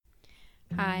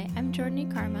Hi, I'm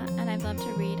Jordany Karma, and I've loved to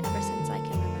read ever since I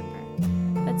can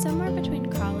remember. But somewhere between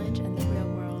college and the real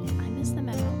world, I missed the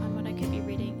memo on what I could be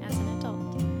reading as an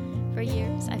adult. For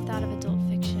years, I've thought of adult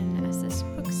fiction as this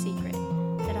book secret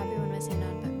that everyone was in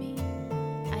on but me.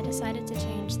 I decided to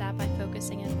change that by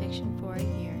focusing on fiction for a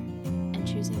year and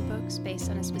choosing books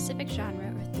based on a specific genre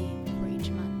or theme for each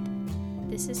month.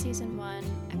 This is Season 1,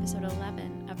 Episode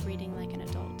 11 of Reading Like an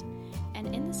Adult.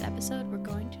 And in this episode, we're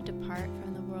going to depart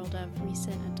from the world of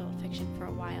recent adult fiction for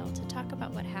a while to talk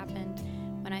about what happened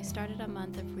when I started a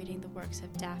month of reading the works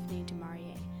of Daphne du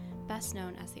Maurier, best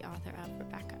known as the author of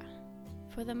Rebecca.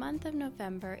 For the month of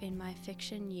November in my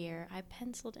fiction year, I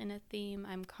penciled in a theme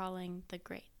I'm calling The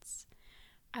Greats.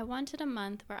 I wanted a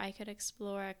month where I could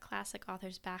explore a classic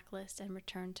author's backlist and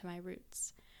return to my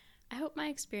roots. I hope my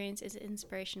experience is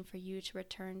inspiration for you to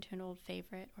return to an old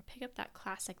favorite or pick up that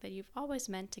classic that you've always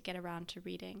meant to get around to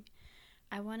reading.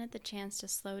 I wanted the chance to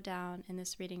slow down in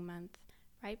this reading month,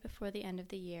 right before the end of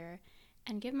the year,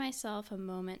 and give myself a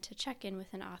moment to check in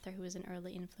with an author who was an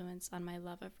early influence on my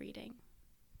love of reading.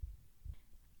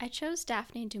 I chose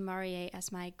Daphne du Maurier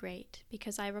as my great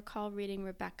because I recall reading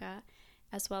Rebecca,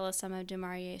 as well as some of du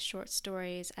Maurier's short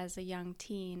stories as a young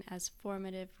teen, as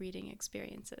formative reading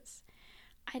experiences.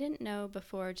 I didn't know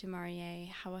before du Maurier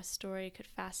how a story could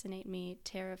fascinate me,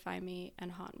 terrify me,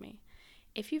 and haunt me.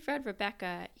 If you've read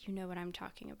Rebecca, you know what I'm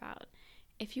talking about.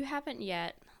 If you haven't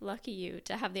yet, lucky you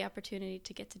to have the opportunity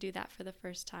to get to do that for the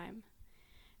first time.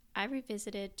 I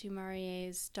revisited du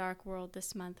Maurier's dark world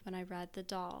this month when I read The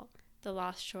Doll, The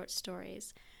Lost Short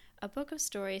Stories, a book of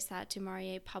stories that du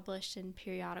Maurier published in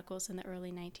periodicals in the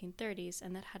early 1930s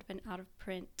and that had been out of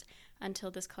print until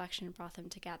this collection brought them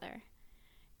together.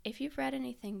 If you've read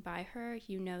anything by her,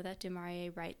 you know that du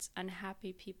Maurier writes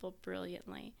unhappy people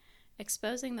brilliantly,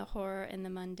 exposing the horror in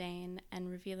the mundane and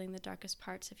revealing the darkest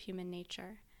parts of human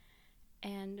nature.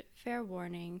 And fair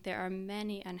warning, there are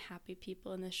many unhappy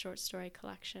people in this short story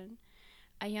collection.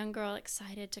 A young girl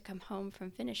excited to come home from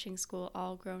finishing school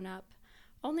all grown up,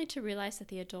 only to realize that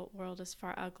the adult world is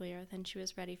far uglier than she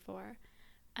was ready for.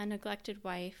 A neglected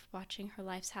wife watching her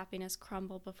life's happiness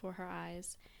crumble before her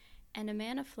eyes, and a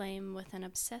man aflame with an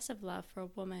obsessive love for a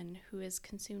woman who is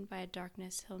consumed by a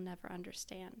darkness he'll never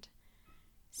understand.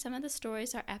 Some of the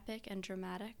stories are epic and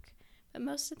dramatic, but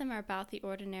most of them are about the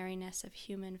ordinariness of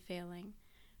human failing.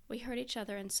 We hurt each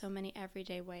other in so many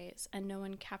everyday ways, and no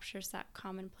one captures that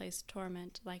commonplace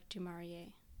torment like du Maurier.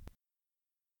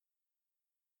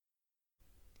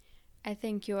 I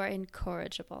think you're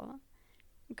incorrigible.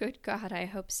 Good God, I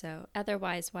hope so.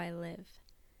 Otherwise, why live?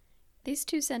 These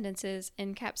two sentences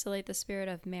encapsulate the spirit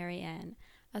of Mary Ann,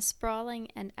 a sprawling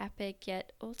and epic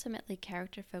yet ultimately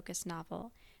character-focused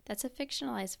novel that's a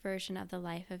fictionalized version of the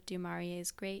life of du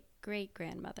Maurier's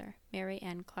great-great-grandmother, Mary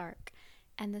Ann Clark,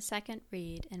 and the second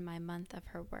read in my month of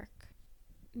her work.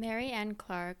 Mary Ann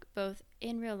Clark, both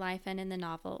in real life and in the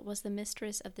novel, was the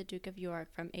mistress of the Duke of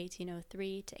York from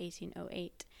 1803 to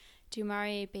 1808, du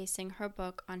Maurier basing her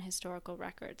book on historical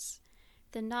records.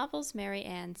 The novel's Mary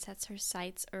Ann sets her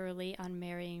sights early on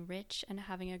marrying rich and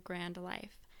having a grand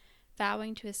life,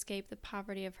 vowing to escape the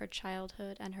poverty of her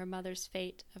childhood and her mother's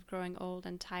fate of growing old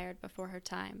and tired before her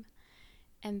time.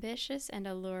 Ambitious and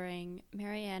alluring,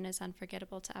 Mary Ann is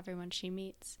unforgettable to everyone she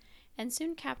meets, and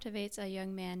soon captivates a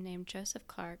young man named Joseph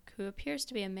Clark, who appears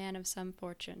to be a man of some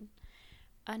fortune.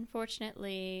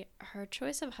 Unfortunately, her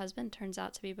choice of husband turns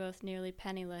out to be both nearly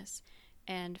penniless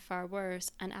and, far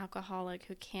worse, an alcoholic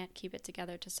who can't keep it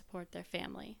together to support their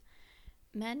family.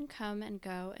 Men come and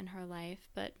go in her life,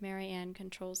 but Mary Ann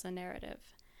controls the narrative.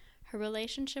 Her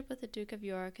relationship with the Duke of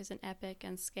York is an epic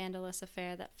and scandalous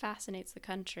affair that fascinates the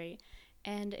country,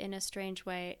 and, in a strange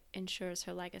way, ensures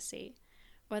her legacy.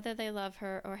 Whether they love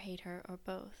her or hate her, or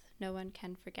both, no one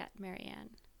can forget Mary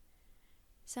Ann.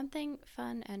 Something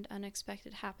fun and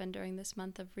unexpected happened during this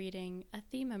month of reading. A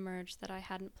theme emerged that I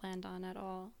hadn't planned on at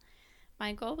all.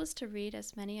 My goal was to read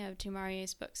as many of du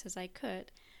Maurier's books as I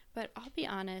could, but I'll be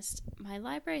honest, my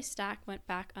library stack went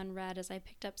back unread as I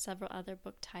picked up several other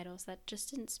book titles that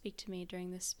just didn't speak to me during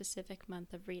this specific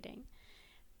month of reading.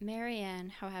 Mary Ann,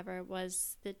 however,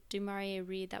 was the du Maurier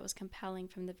read that was compelling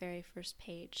from the very first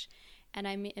page, and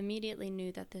I immediately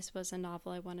knew that this was a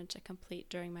novel I wanted to complete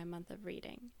during my month of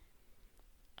reading.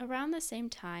 Around the same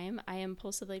time, I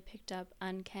impulsively picked up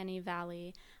Uncanny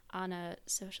Valley on a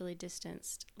socially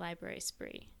distanced library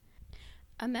spree.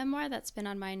 A memoir that's been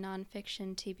on my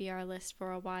nonfiction TBR list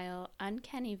for a while,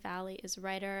 Uncanny Valley is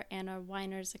writer Anna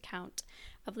Weiner's account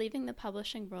of leaving the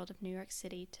publishing world of New York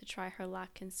City to try her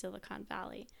luck in Silicon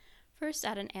Valley, first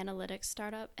at an analytics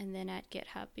startup and then at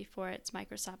GitHub before its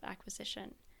Microsoft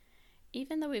acquisition.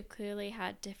 Even though we've clearly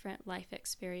had different life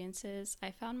experiences,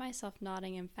 I found myself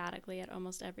nodding emphatically at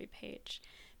almost every page,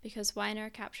 because Weiner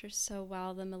captures so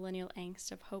well the millennial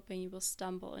angst of hoping you will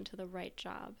stumble into the right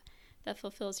job that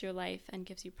fulfills your life and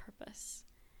gives you purpose.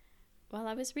 While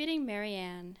I was reading Mary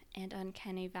Ann and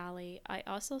Uncanny Valley, I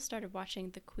also started watching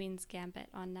The Queen's Gambit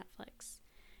on Netflix.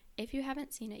 If you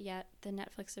haven't seen it yet, the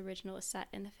Netflix original is set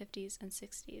in the 50s and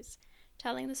 60s,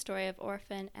 telling the story of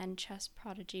orphan and chess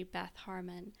prodigy Beth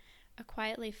Harmon, a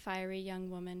quietly fiery young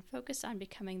woman focused on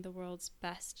becoming the world's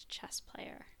best chess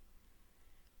player.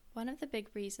 One of the big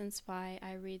reasons why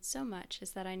I read so much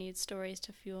is that I need stories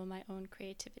to fuel my own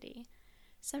creativity.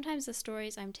 Sometimes the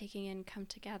stories I'm taking in come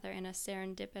together in a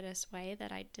serendipitous way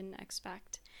that I didn't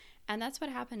expect, and that's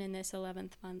what happened in this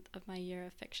 11th month of my year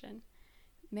of fiction.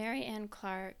 Mary Ann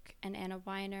Clark and Anna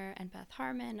Weiner and Beth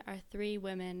Harmon are three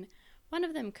women, one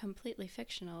of them completely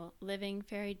fictional, living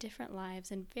very different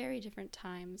lives in very different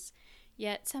times,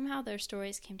 yet somehow their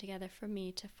stories came together for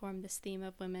me to form this theme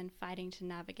of women fighting to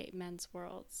navigate men's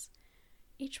worlds.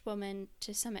 Each woman,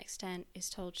 to some extent, is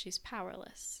told she's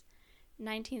powerless.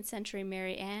 19th century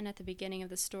Mary Ann at the beginning of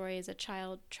the story is a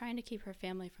child trying to keep her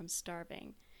family from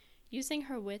starving. Using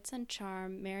her wits and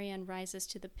charm, Mary Ann rises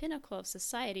to the pinnacle of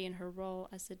society in her role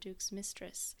as the Duke's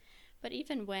mistress. But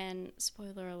even when,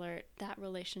 spoiler alert, that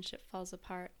relationship falls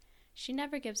apart, she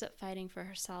never gives up fighting for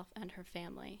herself and her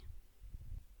family.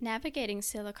 Navigating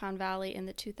Silicon Valley in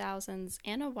the 2000s,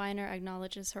 Anna Weiner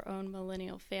acknowledges her own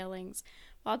millennial failings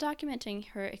while documenting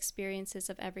her experiences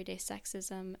of everyday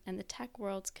sexism and the tech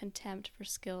world's contempt for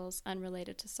skills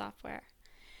unrelated to software.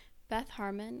 Beth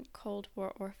Harmon, Cold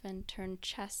War orphan turned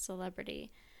chess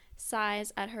celebrity,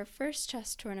 sighs at her first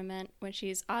chess tournament when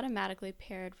she's automatically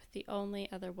paired with the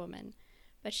only other woman,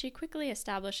 but she quickly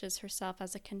establishes herself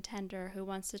as a contender who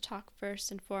wants to talk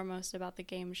first and foremost about the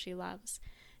game she loves,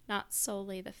 not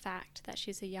solely the fact that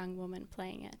she's a young woman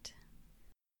playing it.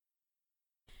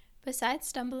 Besides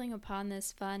stumbling upon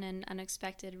this fun and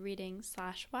unexpected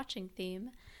reading/watching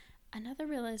theme, another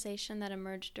realization that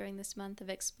emerged during this month of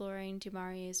exploring du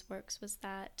Maurier's works was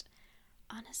that,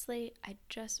 honestly, I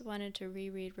just wanted to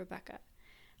reread Rebecca.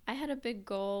 I had a big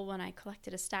goal when I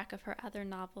collected a stack of her other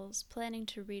novels, planning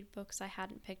to read books I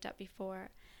hadn't picked up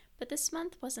before, but this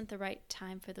month wasn't the right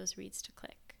time for those reads to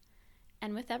click.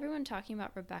 And with everyone talking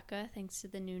about Rebecca, thanks to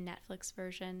the new Netflix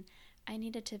version, I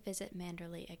needed to visit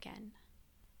Manderley again.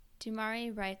 Du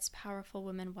Maurier writes powerful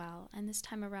women well, and this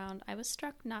time around I was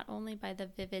struck not only by the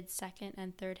vivid second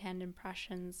and third-hand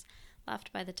impressions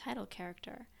left by the title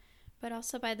character, but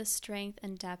also by the strength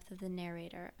and depth of the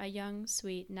narrator, a young,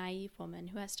 sweet, naive woman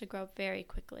who has to grow up very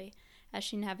quickly as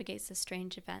she navigates the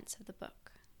strange events of the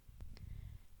book.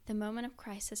 The moment of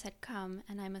crisis had come,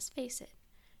 and I must face it,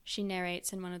 she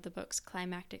narrates in one of the book's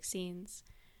climactic scenes.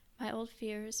 My old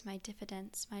fears, my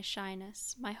diffidence, my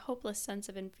shyness, my hopeless sense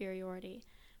of inferiority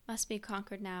must be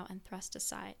conquered now and thrust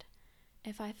aside.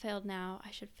 If I failed now, I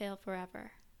should fail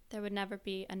forever. There would never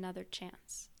be another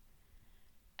chance.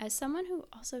 As someone who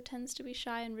also tends to be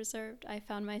shy and reserved, I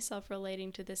found myself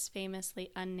relating to this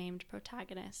famously unnamed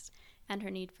protagonist and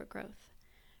her need for growth.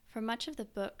 For much of the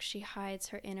book, she hides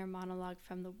her inner monologue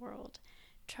from the world,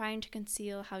 trying to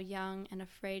conceal how young and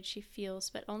afraid she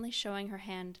feels, but only showing her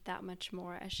hand that much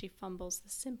more as she fumbles the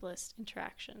simplest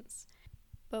interactions.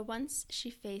 But once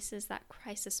she faces that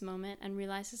crisis moment and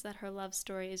realizes that her love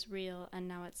story is real and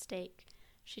now at stake,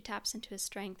 she taps into a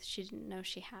strength she didn't know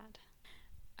she had.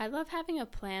 I love having a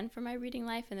plan for my reading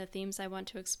life and the themes I want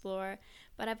to explore,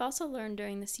 but I've also learned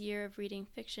during this year of reading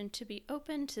fiction to be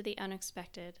open to the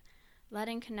unexpected,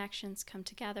 letting connections come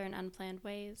together in unplanned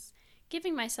ways,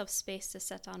 giving myself space to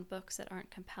set on books that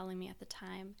aren't compelling me at the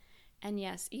time, and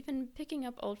yes, even picking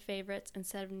up old favorites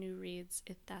instead of new reads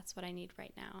if that's what I need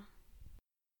right now.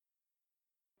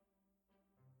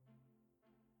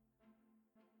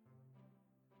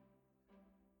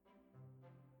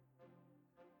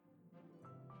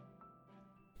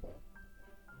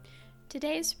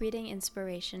 Today's reading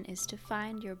inspiration is to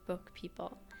find your book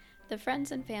people, the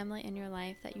friends and family in your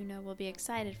life that you know will be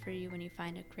excited for you when you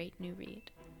find a great new read.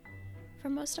 For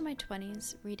most of my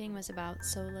 20s, reading was about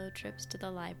solo trips to the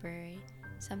library,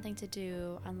 something to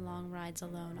do on long rides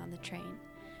alone on the train.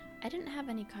 I didn't have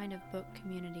any kind of book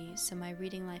community, so my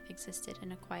reading life existed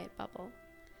in a quiet bubble.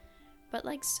 But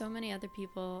like so many other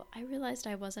people, I realized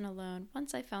I wasn't alone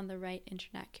once I found the right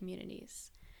internet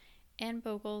communities. Anne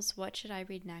Bogle's What Should I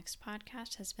Read Next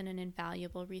podcast has been an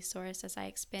invaluable resource as I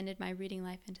expanded my reading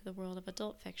life into the world of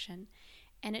adult fiction,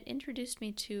 and it introduced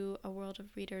me to a world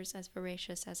of readers as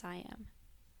voracious as I am.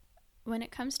 When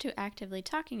it comes to actively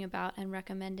talking about and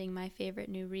recommending my favorite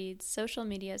new reads, social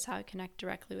media is how I connect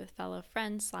directly with fellow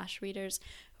friends/readers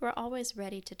who are always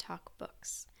ready to talk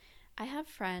books. I have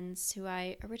friends who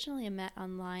I originally met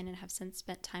online and have since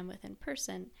spent time with in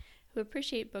person who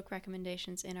appreciate book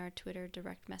recommendations in our Twitter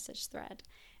direct message thread,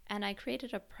 and I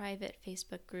created a private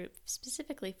Facebook group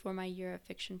specifically for my Year of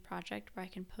Fiction project where I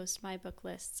can post my book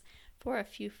lists for a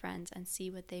few friends and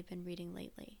see what they've been reading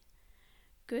lately.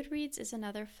 Goodreads is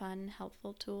another fun,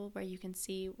 helpful tool where you can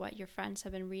see what your friends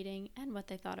have been reading and what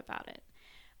they thought about it.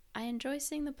 I enjoy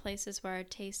seeing the places where our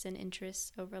tastes and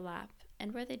interests overlap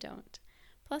and where they don't.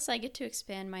 Plus, I get to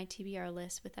expand my TBR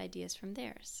list with ideas from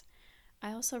theirs.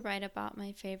 I also write about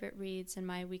my favorite reads in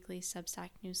my weekly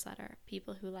Substack newsletter,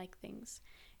 People Who Like Things,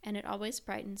 and it always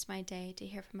brightens my day to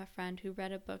hear from a friend who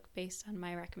read a book based on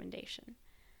my recommendation.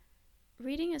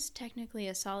 Reading is technically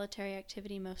a solitary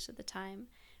activity most of the time,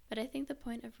 but I think the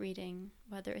point of reading,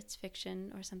 whether it's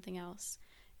fiction or something else,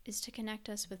 is to connect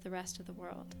us with the rest of the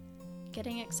world.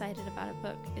 Getting excited about a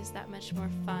book is that much more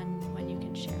fun when you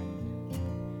can share it.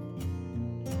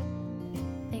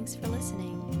 Thanks for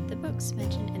listening. The books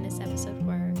mentioned in this episode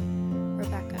were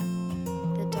Rebecca,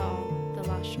 The Doll, The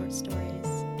Lost Short Stories,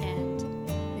 and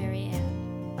Mary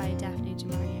Ann by Daphne du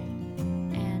Maurier,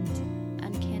 and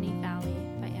Uncanny Valley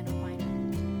by Anna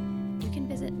Weiner. You can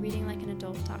visit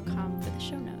readinglikeanadult.com for the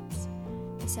show notes.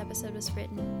 This episode was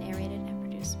written, narrated, and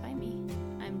produced by me.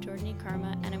 I'm Jordani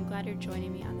Karma, and I'm glad you're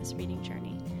joining me on this reading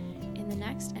journey. In the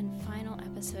next and final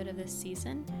episode of this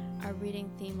season, our reading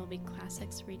theme will be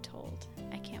classics retold.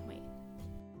 I can't wait.